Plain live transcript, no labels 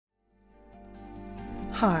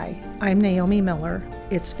Hi, I'm Naomi Miller.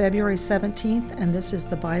 It's February 17th, and this is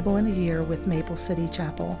the Bible in a Year with Maple City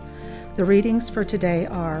Chapel. The readings for today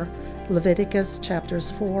are Leviticus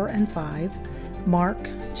chapters 4 and 5, Mark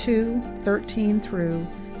 2:13 through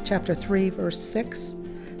chapter 3, verse 6,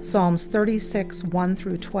 Psalms 36, 1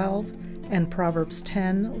 through 12, and Proverbs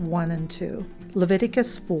 10, 1 and 2.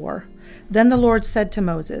 Leviticus 4. Then the Lord said to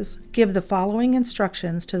Moses, "Give the following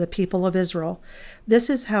instructions to the people of Israel. This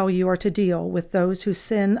is how you are to deal with those who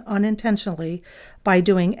sin unintentionally by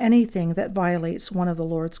doing anything that violates one of the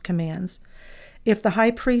Lord's commands. If the high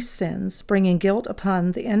priest sins, bringing guilt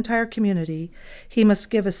upon the entire community, he must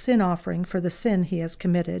give a sin offering for the sin he has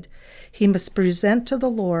committed. He must present to the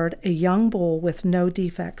Lord a young bull with no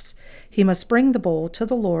defects. He must bring the bull to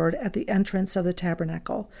the Lord at the entrance of the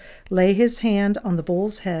tabernacle, lay his hand on the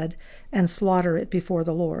bull's head, and slaughter it before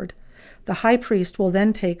the Lord. The high priest will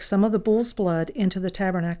then take some of the bull's blood into the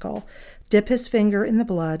tabernacle, dip his finger in the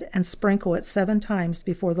blood, and sprinkle it 7 times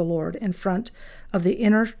before the Lord in front of the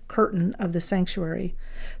inner curtain of the sanctuary.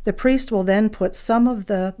 The priest will then put some of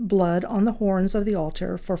the blood on the horns of the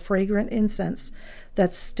altar for fragrant incense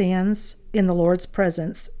that stands in the Lord's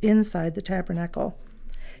presence inside the tabernacle.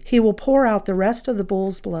 He will pour out the rest of the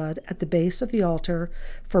bull's blood at the base of the altar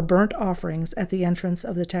for burnt offerings at the entrance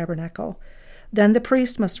of the tabernacle. Then the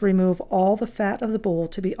priest must remove all the fat of the bull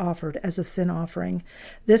to be offered as a sin offering.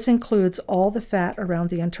 This includes all the fat around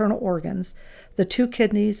the internal organs, the 2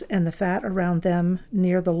 kidneys and the fat around them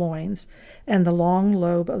near the loins, and the long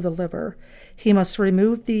lobe of the liver. He must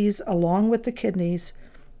remove these along with the kidneys,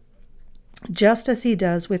 just as he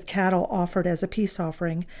does with cattle offered as a peace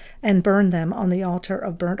offering, and burn them on the altar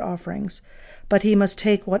of burnt offerings. But he must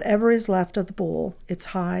take whatever is left of the bull, its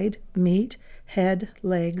hide, meat, head,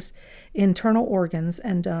 legs, internal organs,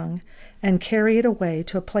 and dung, and carry it away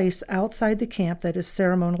to a place outside the camp that is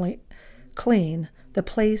ceremonially clean, the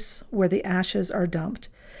place where the ashes are dumped.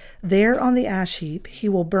 There on the ash heap he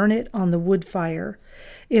will burn it on the wood fire.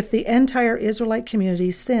 If the entire Israelite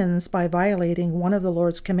community sins by violating one of the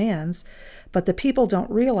Lord's commands, but the people don't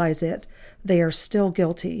realize it, they are still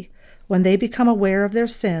guilty. When they become aware of their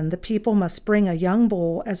sin, the people must bring a young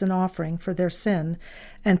bull as an offering for their sin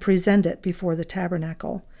and present it before the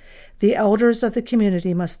tabernacle. The elders of the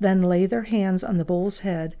community must then lay their hands on the bull's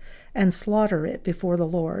head and slaughter it before the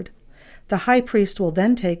Lord. The high priest will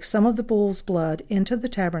then take some of the bull's blood into the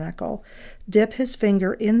tabernacle, dip his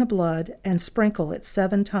finger in the blood, and sprinkle it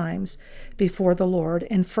 7 times before the Lord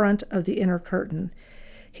in front of the inner curtain.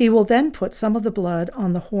 He will then put some of the blood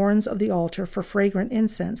on the horns of the altar for fragrant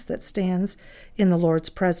incense that stands in the Lord's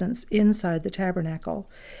presence inside the tabernacle.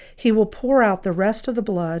 He will pour out the rest of the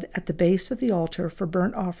blood at the base of the altar for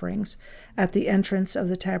burnt offerings at the entrance of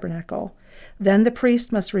the tabernacle. Then the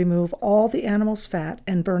priest must remove all the animal's fat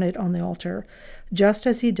and burn it on the altar, just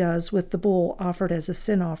as he does with the bull offered as a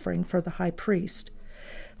sin offering for the high priest.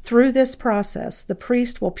 Through this process, the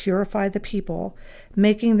priest will purify the people,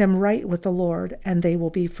 making them right with the Lord, and they will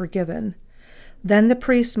be forgiven. Then the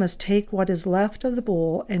priest must take what is left of the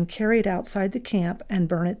bull and carry it outside the camp and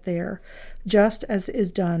burn it there, just as is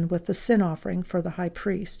done with the sin offering for the high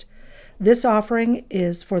priest. This offering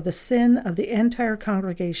is for the sin of the entire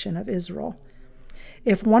congregation of Israel.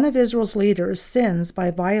 If one of Israel's leaders sins by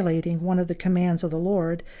violating one of the commands of the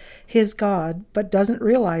Lord, his God, but doesn't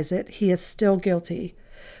realize it, he is still guilty.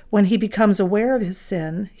 When he becomes aware of his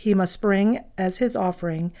sin, he must bring as his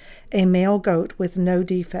offering a male goat with no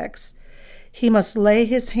defects. He must lay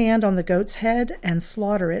his hand on the goat's head and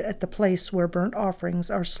slaughter it at the place where burnt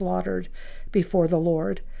offerings are slaughtered before the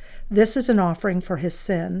Lord. This is an offering for his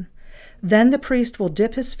sin. Then the priest will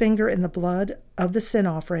dip his finger in the blood of the sin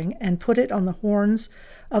offering and put it on the horns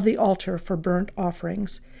of the altar for burnt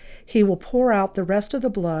offerings. He will pour out the rest of the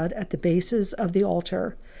blood at the bases of the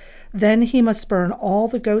altar. Then he must burn all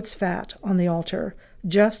the goat's fat on the altar,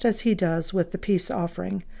 just as he does with the peace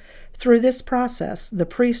offering. Through this process, the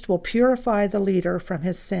priest will purify the leader from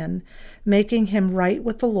his sin, making him right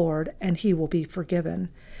with the Lord, and he will be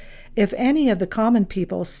forgiven. If any of the common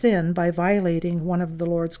people sin by violating one of the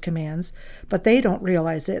Lord's commands, but they don't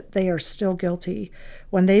realize it, they are still guilty.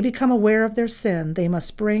 When they become aware of their sin, they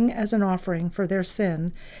must bring as an offering for their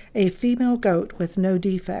sin a female goat with no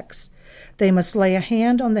defects. They must lay a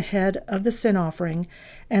hand on the head of the sin offering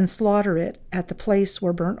and slaughter it at the place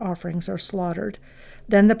where burnt offerings are slaughtered.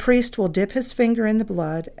 Then the priest will dip his finger in the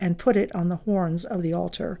blood and put it on the horns of the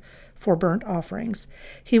altar for burnt offerings.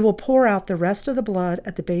 He will pour out the rest of the blood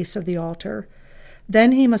at the base of the altar.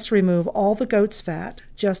 Then he must remove all the goat's fat,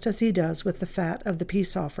 just as he does with the fat of the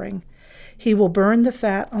peace offering. He will burn the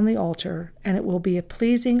fat on the altar, and it will be a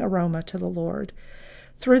pleasing aroma to the Lord.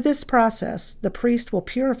 Through this process, the priest will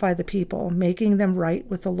purify the people, making them right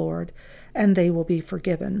with the Lord, and they will be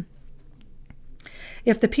forgiven.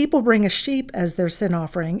 If the people bring a sheep as their sin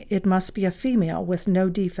offering, it must be a female with no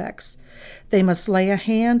defects. They must lay a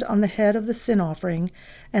hand on the head of the sin offering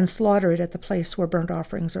and slaughter it at the place where burnt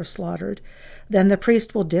offerings are slaughtered. Then the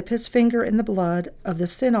priest will dip his finger in the blood of the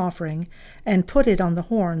sin offering and put it on the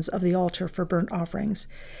horns of the altar for burnt offerings.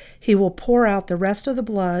 He will pour out the rest of the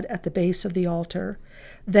blood at the base of the altar.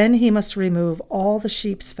 Then he must remove all the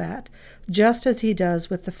sheep's fat, just as he does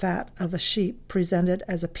with the fat of a sheep presented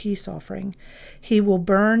as a peace offering. He will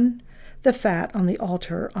burn the fat on the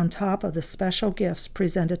altar on top of the special gifts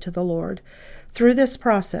presented to the Lord. Through this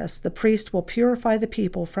process, the priest will purify the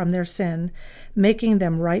people from their sin, making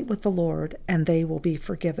them right with the Lord, and they will be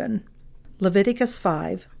forgiven. Leviticus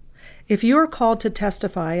 5. If you are called to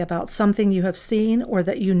testify about something you have seen or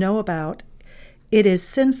that you know about, it is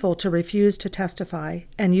sinful to refuse to testify,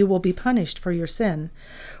 and you will be punished for your sin.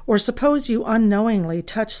 Or suppose you unknowingly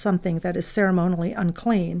touch something that is ceremonially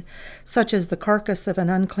unclean, such as the carcass of an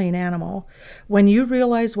unclean animal. When you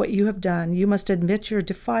realize what you have done, you must admit your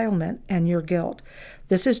defilement and your guilt.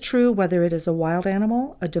 This is true whether it is a wild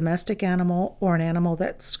animal, a domestic animal, or an animal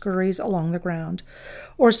that scurries along the ground.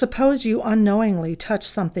 Or suppose you unknowingly touch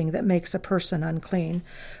something that makes a person unclean.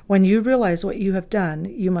 When you realize what you have done,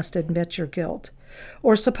 you must admit your guilt.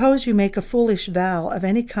 Or suppose you make a foolish vow of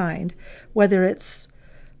any kind, whether its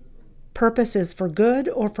purpose is for good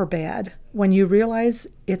or for bad. When you realize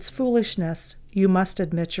its foolishness, you must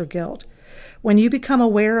admit your guilt. When you become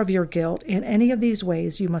aware of your guilt in any of these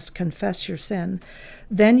ways, you must confess your sin.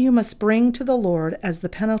 Then you must bring to the Lord as the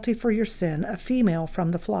penalty for your sin a female from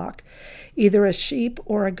the flock, either a sheep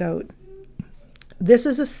or a goat. This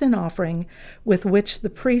is a sin offering with which the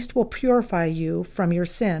priest will purify you from your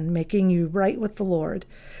sin, making you right with the Lord.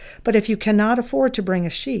 But if you cannot afford to bring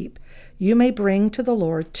a sheep, you may bring to the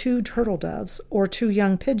Lord 2 turtle doves or 2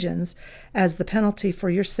 young pigeons as the penalty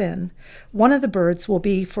for your sin. One of the birds will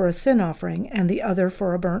be for a sin offering and the other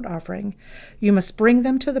for a burnt offering. You must bring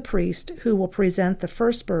them to the priest, who will present the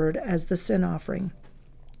first bird as the sin offering.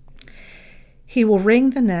 He will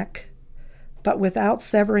wring the neck, but without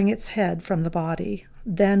severing its head from the body.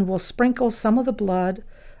 Then will sprinkle some of the blood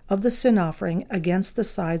of the sin offering against the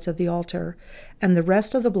sides of the altar, and the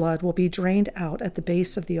rest of the blood will be drained out at the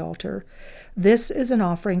base of the altar. This is an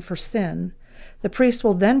offering for sin. The priest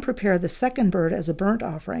will then prepare the second bird as a burnt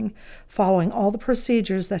offering, following all the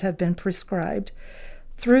procedures that have been prescribed.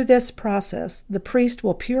 Through this process, the priest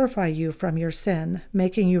will purify you from your sin,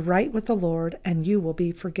 making you right with the Lord, and you will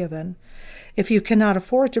be forgiven. If you cannot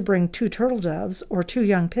afford to bring 2 turtle doves or 2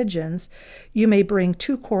 young pigeons, you may bring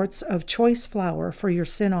 2 quarts of choice flour for your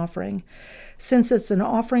sin offering. Since it's an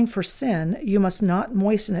offering for sin, you must not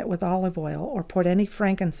moisten it with olive oil or put any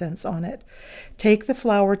frankincense on it. Take the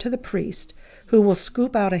flour to the priest, who will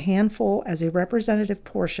scoop out a handful as a representative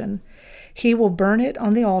portion. He will burn it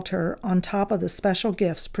on the altar on top of the special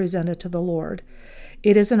gifts presented to the Lord.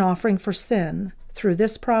 It is an offering for sin. Through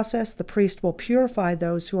this process, the priest will purify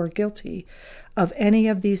those who are guilty of any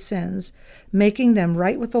of these sins, making them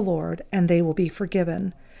right with the Lord, and they will be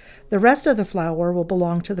forgiven. The rest of the flour will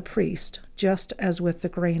belong to the priest, just as with the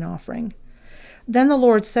grain offering. Then the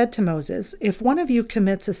Lord said to Moses, "If one of you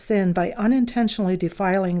commits a sin by unintentionally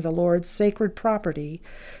defiling the Lord's sacred property,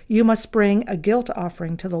 you must bring a guilt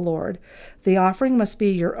offering to the Lord. The offering must be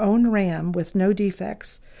your own ram with no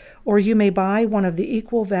defects, or you may buy one of the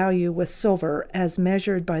equal value with silver as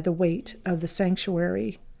measured by the weight of the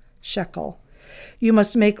sanctuary shekel. You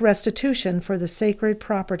must make restitution for the sacred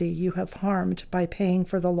property you have harmed by paying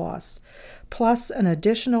for the loss, plus an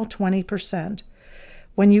additional 20%.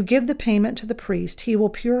 When you give the payment to the priest, he will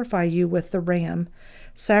purify you with the ram,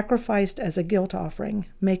 sacrificed as a guilt offering,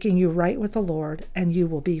 making you right with the Lord, and you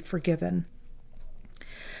will be forgiven."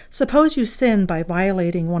 Suppose you sin by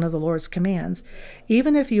violating one of the Lord's commands.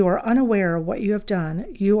 Even if you are unaware of what you have done,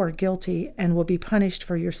 you are guilty and will be punished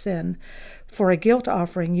for your sin. For a guilt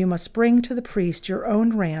offering, you must bring to the priest your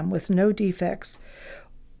own ram with no defects,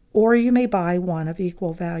 or you may buy one of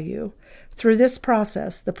equal value. Through this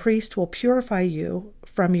process, the priest will purify you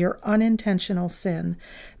from your unintentional sin,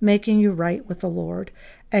 making you right with the Lord,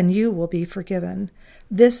 and you will be forgiven.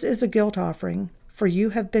 This is a guilt offering, for you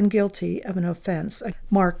have been guilty of an offense.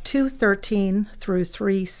 Mark 2:13 through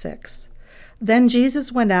 3:6. Then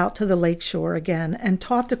Jesus went out to the lake shore again and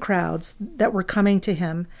taught the crowds that were coming to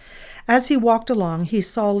him. As he walked along, he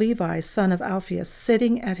saw Levi, son of Alphaeus,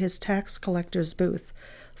 sitting at his tax collector's booth.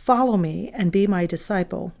 "Follow me and be my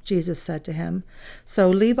disciple," Jesus said to him. So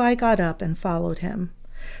Levi got up and followed him.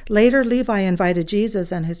 Later, Levi invited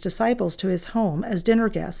Jesus and his disciples to his home as dinner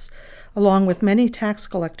guests, along with many tax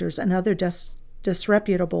collectors and other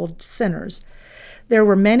disreputable sinners. There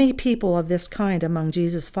were many people of this kind among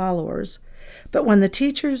Jesus' followers. But when the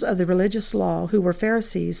teachers of the religious law, who were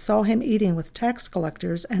Pharisees, saw him eating with tax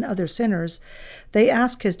collectors and other sinners, they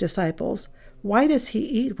asked his disciples, "Why does he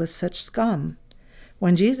eat with such scum?"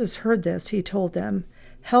 When Jesus heard this, he told them,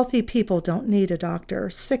 "Healthy people don't need a doctor,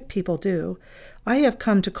 sick people do. I have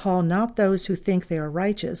come to call not those who think they are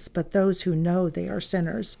righteous, but those who know they are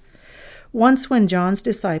sinners." Once when John's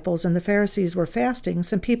disciples and the Pharisees were fasting,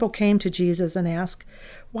 some people came to Jesus and asked,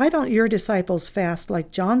 "Why don't your disciples fast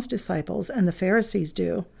like John's disciples and the Pharisees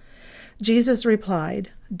do?" Jesus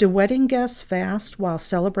replied, "Do wedding guests fast while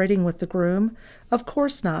celebrating with the groom? Of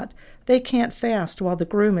course not. They can't fast while the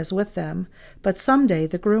groom is with them, but someday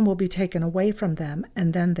the groom will be taken away from them,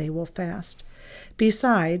 and then they will fast.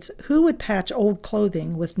 Besides, who would patch old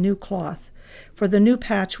clothing with new cloth? For the new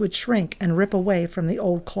patch would shrink and rip away from the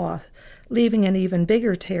old cloth, leaving an even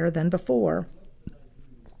bigger tear than before.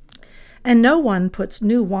 And no one puts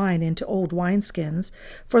new wine into old wineskins,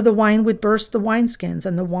 for the wine would burst the wineskins,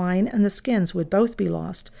 and the wine and the skins would both be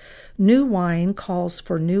lost. New wine calls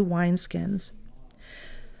for new wineskins."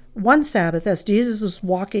 One Sabbath, as Jesus was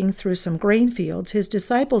walking through some grain fields, his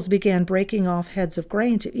disciples began breaking off heads of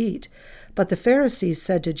grain to eat. But the Pharisees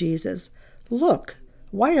said to Jesus, "Look,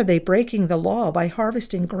 why are they breaking the law by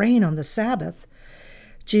harvesting grain on the Sabbath?"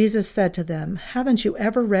 Jesus said to them, "Haven't you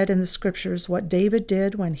ever read in the Scriptures what David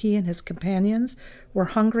did when he and his companions were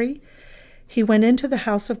hungry? He went into the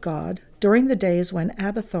house of God during the days when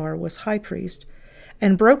Abiathar was high priest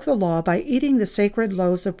and broke the law by eating the sacred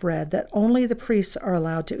loaves of bread that only the priests are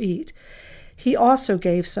allowed to eat. He also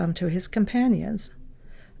gave some to his companions."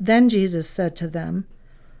 Then Jesus said to them,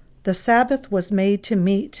 "The Sabbath was made to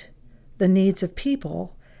meet the needs of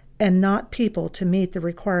people, and not people to meet the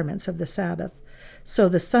requirements of the Sabbath. So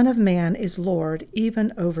the Son of Man is Lord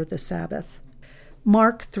even over the Sabbath."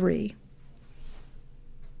 Mark 3.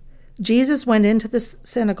 Jesus went into the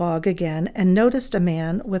synagogue again and noticed a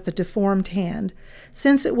man with a deformed hand.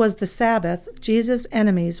 Since it was the Sabbath, Jesus'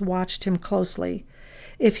 enemies watched him closely.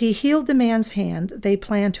 If he healed the man's hand, they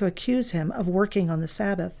planned to accuse him of working on the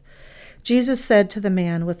Sabbath. Jesus said to the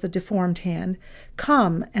man with the deformed hand,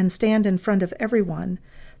 "Come and stand in front of everyone."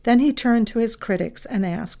 Then he turned to his critics and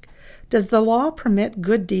asked, "Does the law permit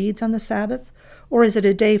good deeds on the Sabbath, or is it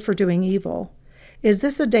a day for doing evil? Is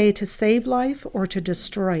this a day to save life or to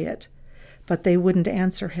destroy it?" But they wouldn't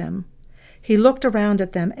answer him. He looked around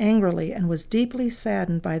at them angrily and was deeply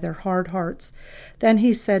saddened by their hard hearts. Then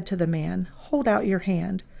he said to the man, "Hold out your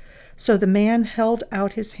hand." So the man held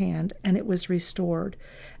out his hand, and it was restored.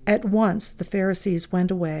 At once the Pharisees went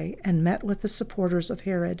away and met with the supporters of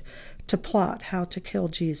Herod to plot how to kill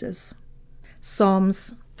Jesus.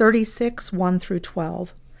 Psalms 36,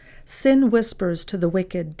 1-12. Sin whispers to the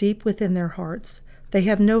wicked deep within their hearts. They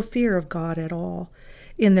have no fear of God at all.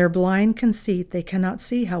 In their blind conceit, they cannot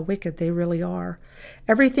see how wicked they really are.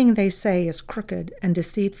 Everything they say is crooked and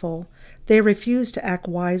deceitful. They refuse to act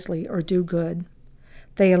wisely or do good.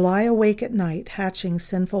 They lie awake at night, hatching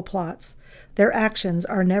sinful plots. Their actions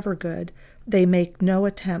are never good. They make no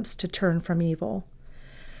attempts to turn from evil.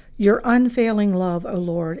 Your unfailing love, O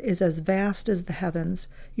Lord, is as vast as the heavens.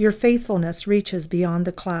 Your faithfulness reaches beyond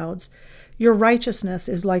the clouds. Your righteousness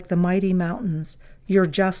is like the mighty mountains, your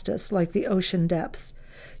justice like the ocean depths.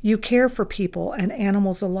 You care for people and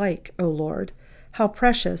animals alike, O Lord. How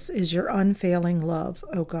precious is your unfailing love,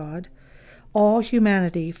 O God. All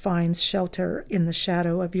humanity finds shelter in the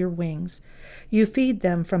shadow of your wings. You feed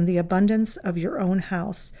them from the abundance of your own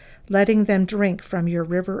house, letting them drink from your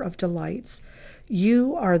river of delights.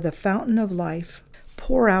 You are the fountain of life.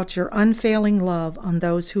 Pour out your unfailing love on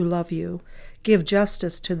those who love you. Give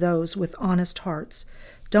justice to those with honest hearts.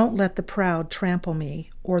 Don't let the proud trample me,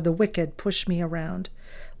 or the wicked push me around.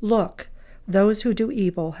 Look, those who do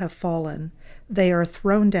evil have fallen. They are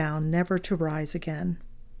thrown down, never to rise again.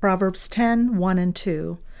 Proverbs 10,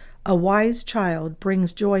 1-2. A wise child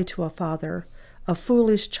brings joy to a father. A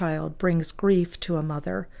foolish child brings grief to a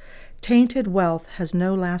mother. Tainted wealth has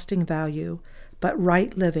no lasting value, but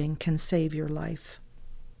right living can save your life.